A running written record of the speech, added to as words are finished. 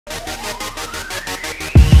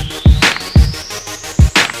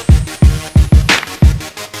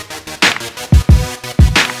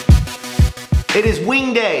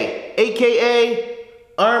wing day, AKA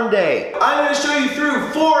arm day. I'm gonna show you through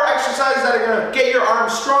 4 exercises that are gonna get your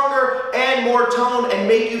arms stronger and more toned and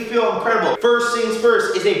make you feel incredible. First things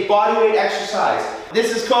first is a bodyweight exercise.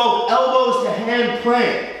 This is called elbows to hand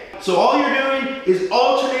plank. So all you're doing is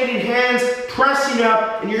alternating hands, pressing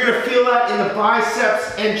up, and you're gonna feel that in the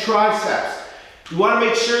biceps and triceps. You wanna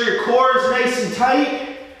make sure your core is nice and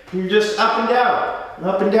tight, and you're just up and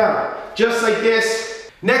down, just like this.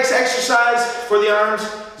 Next exercise for the arms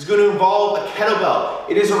is going to involve a kettlebell.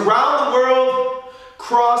 It is a round the world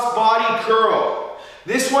cross body curl.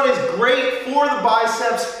 This one is great for the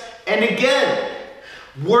biceps and again,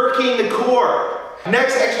 working the core.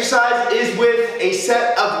 Next exercise is with a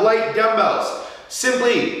set of light dumbbells.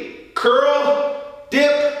 Simply curl,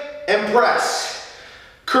 dip, and press.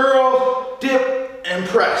 Curl, dip, and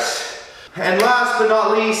press. And last but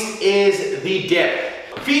not least is the dip.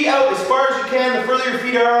 Feet out as far as you can. The further your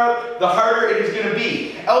feet are out, the harder it is going to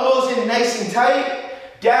be. Elbows in nice and tight.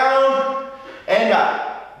 Down and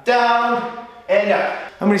up. Down and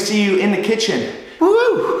up. I'm going to see you in the kitchen.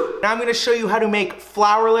 Woo! Now I'm going to show you how to make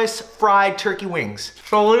flourless fried turkey wings.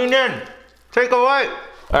 So lean in. Take away.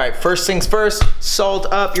 Alright, first things first. Salt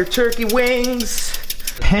up your turkey wings.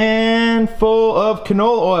 Pan full of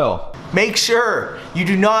canola oil. Make sure you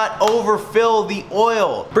do not overfill the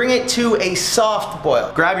oil. Bring it to a soft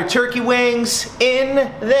boil. Grab your turkey wings,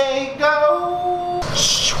 in they go.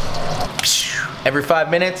 Every 5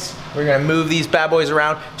 minutes, we're gonna move these bad boys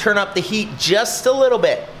around, turn up the heat just a little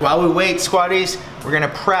bit. While we wait, squaddies, we're gonna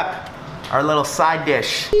prep our little side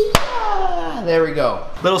dish. There we go.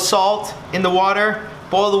 Little salt in the water,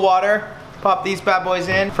 boil the water, pop these bad boys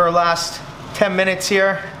in for our last 10 minutes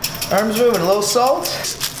here. Arms moving, a little salt.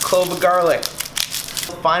 Clove of garlic.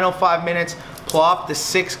 Final 5 minutes, plop the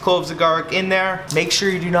 6 cloves of garlic in there. Make sure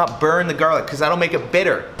you do not burn the garlic because that'll make it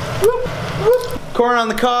bitter. Whoop, whoop. Corn on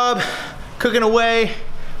the cob, cooking away,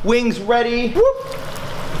 wings ready. Whoop.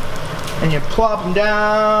 And you plop them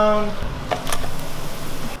down.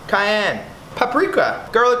 Cayenne, paprika,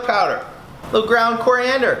 garlic powder, little ground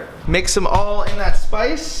coriander. Mix them all in that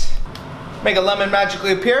spice. Make a lemon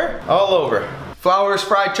magically appear all over. Flourless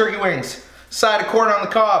fried turkey wings. Side of corn on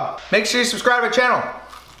the cob. Make sure you subscribe to my channel.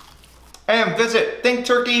 And visit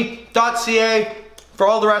thinkturkey.ca for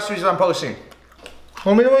all the recipes I'm posting.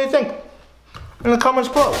 Let me know what you think in the comments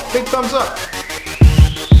below. Big thumbs up.